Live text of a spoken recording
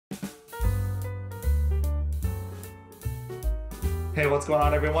Hey, what's going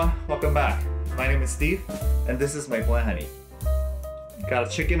on everyone? Welcome back. My name is Steve and this is mapleandhoney. Got a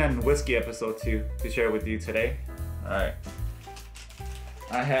chicken and whiskey episode to share with you today. Alright.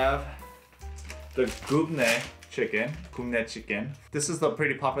 I have the Goobne chicken, 굽네치킨. This is the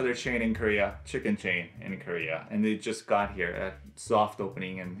pretty popular chain in Korea, chicken chain in Korea, and they just got here at soft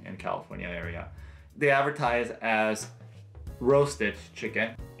opening in California area. They advertise as roasted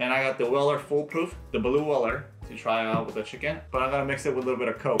chicken, and I got the wellerfullproof, the blue weller, to try out with the chicken, but I'm gonna mix it with a little bit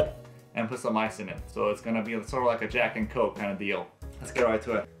of Coke and put some ice in it. So it's gonna be sort of like a Jack and Coke kind of deal. Let's get right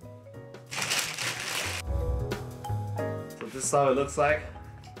to it. So this is how it looks like.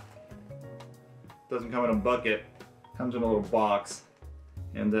 Doesn't come in a bucket, comes in a little box.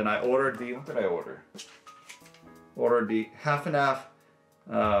 And then I ordered the, what did I order? Ordered the half and half,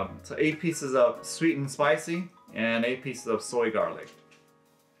 so 8 pieces of sweet and spicy and 8 pieces of soy garlic.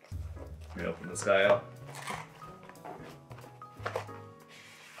 Let me open this guy up.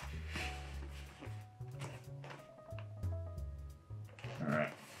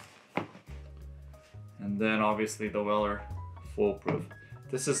 Alright. And then obviously the wellerfullproof.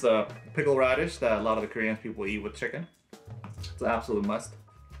 This is the pickle radish that a lot of the Korean people eat with chicken. It's an absolute must.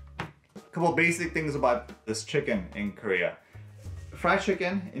 A couple basic things about this chicken in Korea. Fried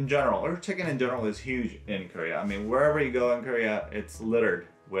chicken in general, or chicken in general, is huge in Korea. I mean, wherever you go in Korea, it's littered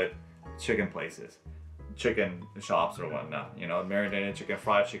with chicken places, chicken shops or whatnot. You know, marinated chicken,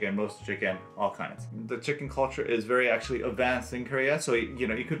 fried chicken, roasted chicken, all kinds. The chicken culture is very actually advanced in Korea. So, you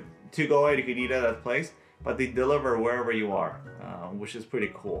know, you could go out, you could eat at a place, but they deliver wherever you are, which is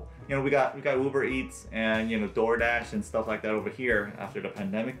pretty cool. You know, we got Uber Eats and, you know, DoorDash and stuff like that over here after the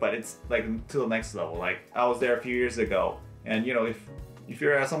pandemic, but it's like to the next level. Like I was there a few years ago, and you know, if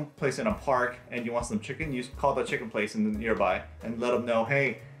you're at some place in a park and you want some chicken, you call the chicken place in the nearby and let them know,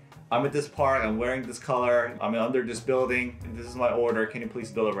 hey, I'm at this park, I'm wearing this color, I'm under this building, and this is my order, can you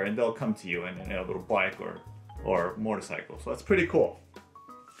please deliver? And they'll come to you in a little bike or motorcycle. So that's pretty cool.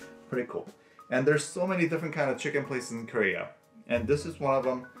 Pretty cool. And there's so many different kind of chicken places in Korea. And this is one of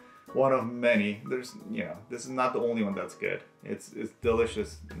them, one of many. There's, you know, this is not the only one that's good. It's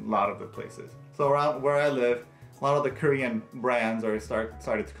delicious in a lot of the places. So around where I live, a lot of the Korean brands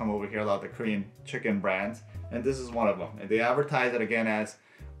started to come over here, a lot of the Korean chicken brands. And this is one of them. And they advertise it again as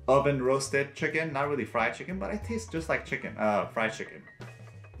oven roasted chicken, not really fried chicken, but it tastes just like chicken, fried chicken.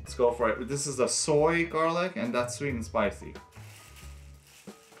 Let's go for it. This is a soy garlic, and that's sweet and spicy.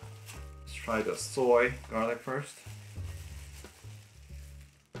 Let's try the soy garlic first.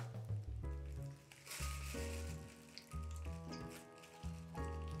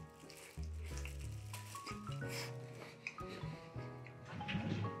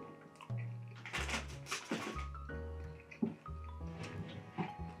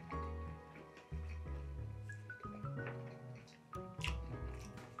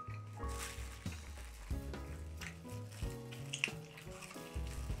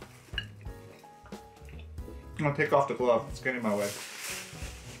 I'm gonna take off the glove, it's getting in my way.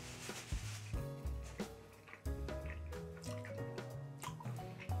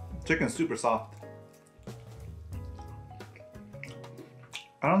 Chicken's super soft.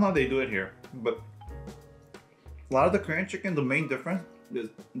 I don't know how they do it here, but a lot of the Korean chicken, the main difference is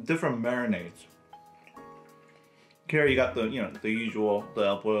different marinades. Here you got the, you know, the usual, the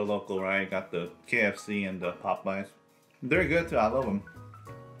El Pollo Loco, right? You got the KFC and the Popeyes. They're good too, I love them.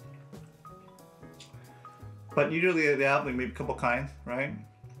 But usually they have like maybe a couple kinds, right?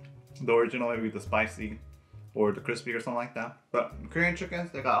 The original, maybe the spicy or the crispy or something like that. But Korean chickens,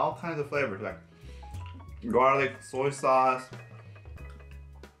 they got all kinds of flavors, like garlic, soy sauce,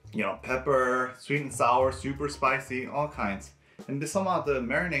 you know, pepper, sweet and sour, super spicy, all kinds. And somehow the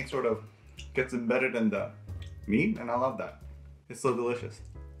marinade sort of gets embedded in the meat, and I love that. It's so delicious.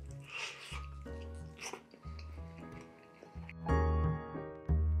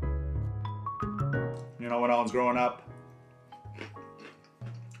 You know, when I was growing up,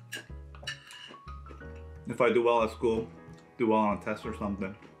 if I do well at school, do well on a test or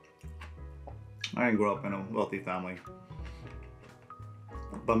something, I didn't grow up in a wealthy family,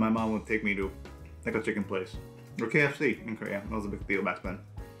 but my mom would take me to like a chicken place or KFC in Korea. That was a big deal back then,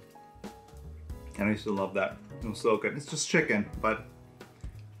 and I used to love that. It was so good. It's just chicken, but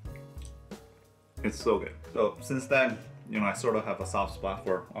it's so good. So since then, you know, I sort of have a soft spot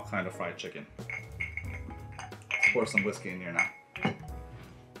for all kind of fried chicken. Pour some whiskey in here now.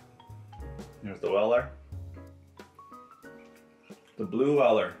 Here's the weller. The blue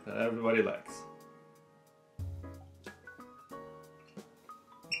weller that everybody likes.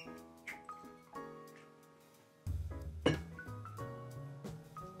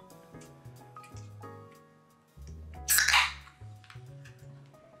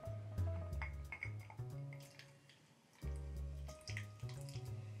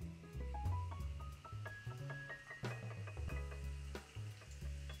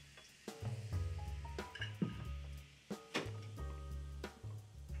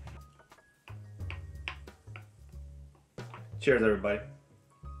 Cheers, everybody.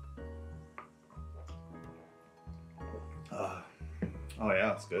 Oh yeah,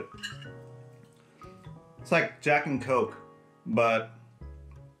 that's good. It's like Jack and Coke, but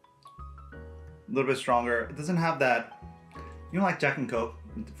a little bit stronger. It doesn't have that, you know, like Jack and Coke,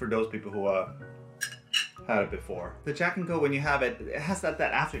 for those people who had it before. The Jack and Coke, when you have it, it has that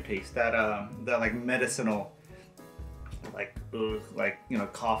aftertaste, that like medicinal, like you know,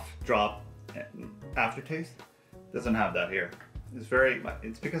 cough drop aftertaste. Doesn't have that here. It's very,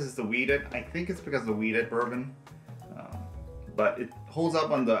 it's because it's the wheated, I think it's because of the wheated bourbon, but it holds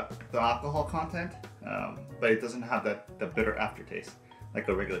up on the alcohol content, but it doesn't have that bitter aftertaste like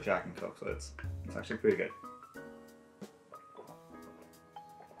a regular Jack and Coke, so it's actually pretty good.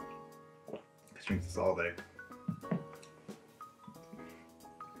 I drink this all day.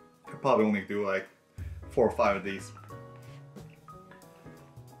 I probably only do like 4 or 5 of these.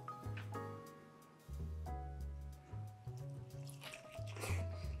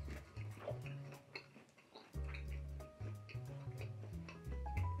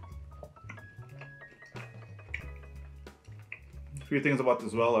 A few things about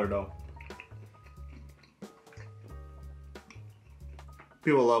this Weller though.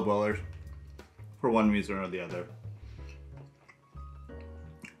 People love Wellers for one reason or the other.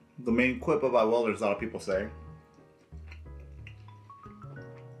 The main quip about Wellers, a lot of people say,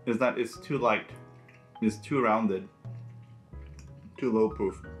 is that it's too light, it's too rounded, too low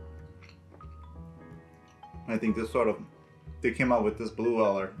proof. I think this sort of, they came out with this blue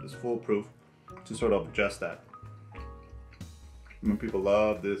Weller, this foolproof, to sort of adjust that. I mean, people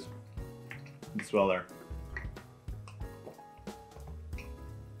love this Weller.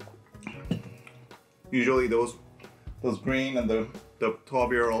 Usually those green and the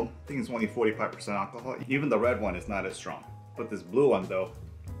 12-year-old, I think it's only 45% alcohol. Even the red one is not as strong. But this blue one though,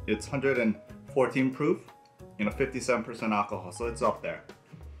 it's 114 proof, you know, 57% alcohol, so it's up there.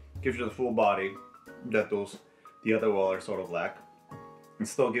 Gives you the full body that the other Wellers sort of lack. It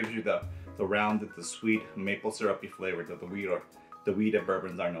still gives you the rounded, the sweet maple syrupy flavor that the wheated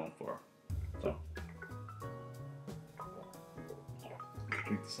bourbons are known for. So,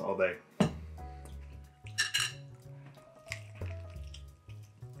 drink this all day.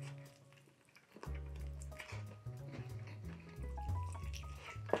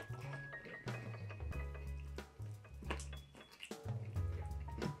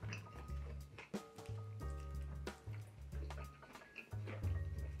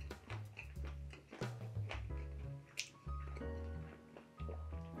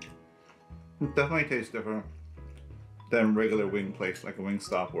 It definitely tastes different than regular wing place, like a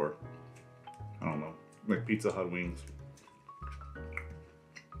Wingstop or, I don't know, like Pizza Hut wings.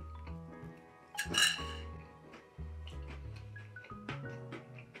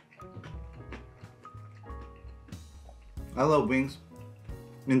 I love wings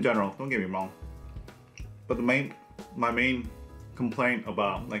in general, don't get me wrong. But my main complaint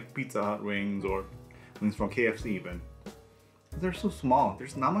about like Pizza Hut wings or wings from KFC even, they're so small,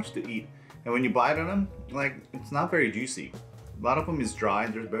 there's not much to eat. And when you bite on them, like, it's not very juicy. A lot of them is dry,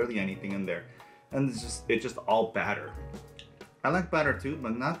 there's barely anything in there. And it's just all batter. I like batter too,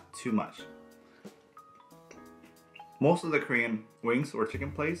 but not too much. Most of the Korean wings or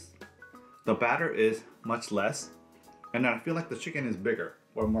chicken place, the batter is much less. And then I feel like the chicken is bigger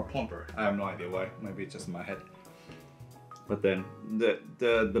or more plumper. I have no idea why, maybe it's just in my head. But then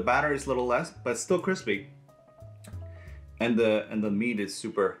the batter is a little less, but still crispy. And the meat is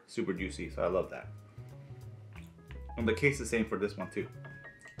super juicy, so I love that. And the case is the same for this one too.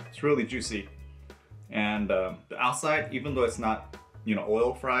 It's really juicy, and the outside, even though it's not, you know,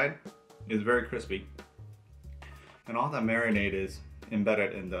 oil fried, is very crispy. And all that marinade is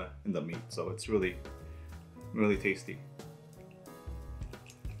embedded in the meat, so it's really tasty.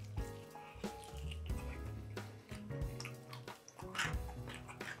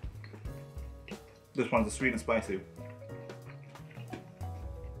 This one's sweet and spicy.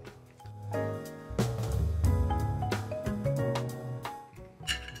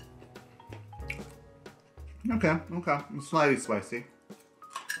 Okay, it's slightly spicy,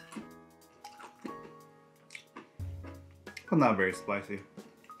 but not very spicy,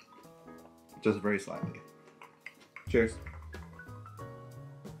 just very slightly. Cheers.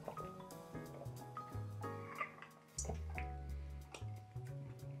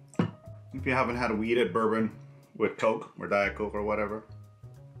 If you haven't had a wheated bourbon with Coke or Diet Coke or whatever,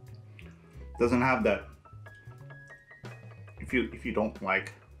 doesn't have that. If you don't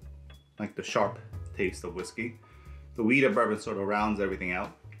like the sharp taste of whiskey, the wheated bourbon sort of rounds everything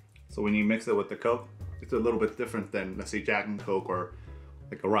out. So when you mix it with the Coke, it's a little bit different than, let's say, Jack and Coke or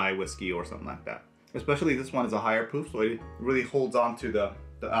like a rye whiskey or something like that. Especially this one is a higher proof, so it really holds on to the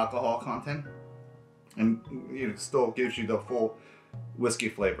alcohol content, and it still gives you the full whiskey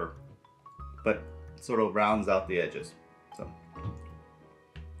flavor, but sort of rounds out the edges. So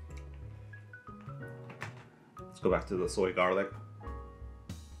let's go back to the soy garlic.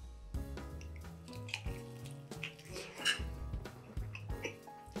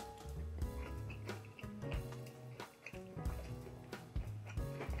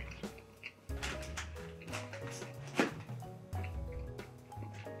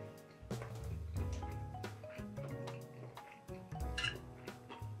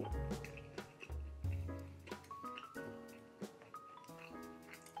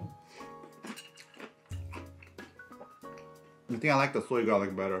 I think I like the soy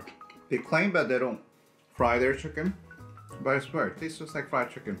garlic better. They claim that they don't fry their chicken, but I swear it tastes just like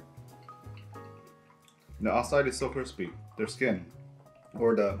fried chicken. The outside is so crispy, their skin,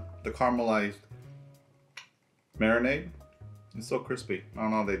 or the caramelized marinade is so crispy. I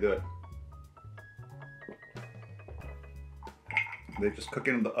don't know how they do it. They just cook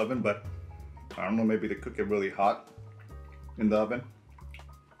it in the oven, but I don't know, maybe they cook it really hot in the oven.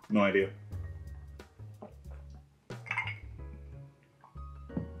 No idea.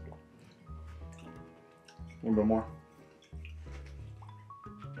 A little bit more.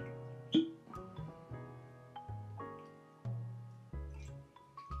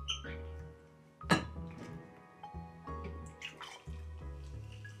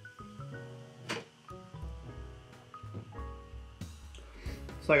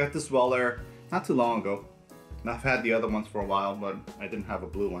 So I got this Weller not too long ago. And I've had the other ones for a while, but I didn't have a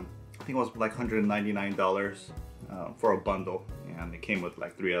blue one. I think it was like $199 for a bundle, and it came with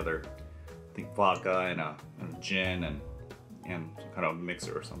like 3 other, I think vodka and a gin and some kind of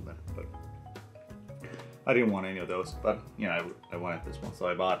mixer or something. But I didn't want any of those. But you know, I wanted this one, so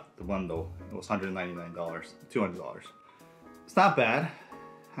I bought the bundle. It was $199, $200. It's not bad.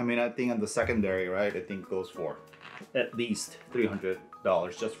 I mean, I think on the secondary, right? I think goes for at least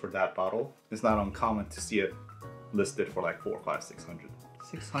 $300 just for that bottle. It's not uncommon to see it listed for like $400, $500,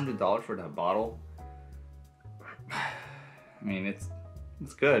 $600. $600 for that bottle. I mean, it's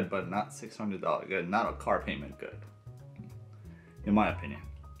good, but not $600 good. Not a car payment good, in my opinion.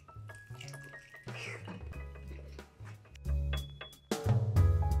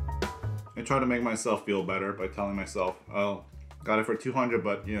 I try to make myself feel better by telling myself, oh, got it for $200,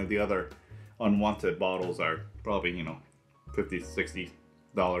 but you know, the other unwanted bottles are probably, you know, $50,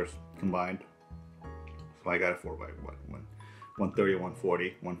 $60 combined. So I got it for like what, $130,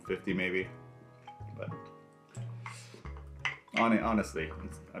 $140, $150 maybe. But honestly,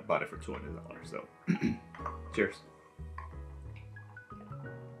 I bought it for $200. So cheers.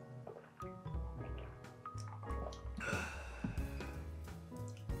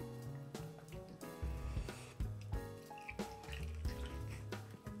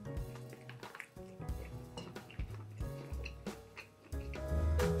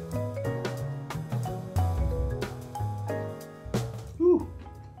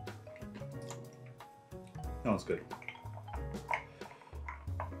 That was good.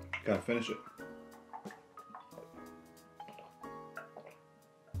 Gotta finish it.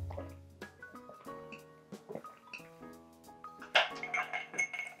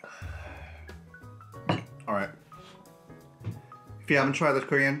 All right. If you haven't tried the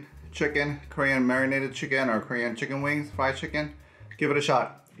Korean chicken, Korean marinated chicken, or Korean chicken wings, fried chicken, give it a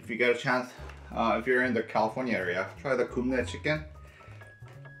shot. If you get a chance, if you're in the California area, try the Goobne chicken.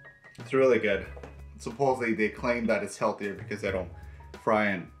 It's really good. Supposedly they claim that it's healthier because they don't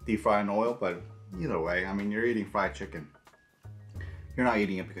deep fry in oil, but either way, I mean, you're eating fried chicken. You're not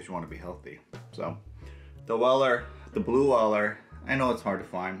eating it because you want to be healthy. So the Weller, the blue Weller, I know it's hard to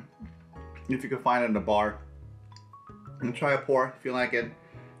find. If you can find it in a bar, and try a pour if you like it,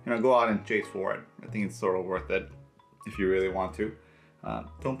 you know, go out and chase for it. I think it's sort of worth it if you really want to.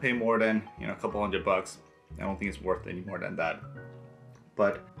 Don't pay more than, you know, a couple $100. I don't think it's worth any more than that.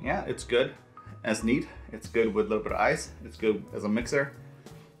 But yeah, it's good as neat. It's good with a little bit of ice. It's good as a mixer.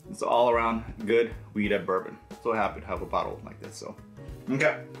 It's all around good wheated bourbon. So happy to have a bottle like this. So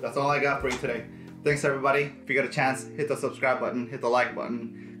okay, that's all I got for you today. Thanks everybody. If you get a chance, hit the subscribe button, hit the like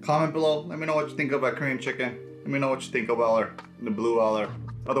button, comment below. Let me know what you think about Korean chicken. Let me know what you think of Weller, the blue Weller.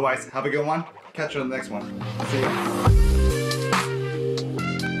 Otherwise, have a good one. Catch you on the next one. See you.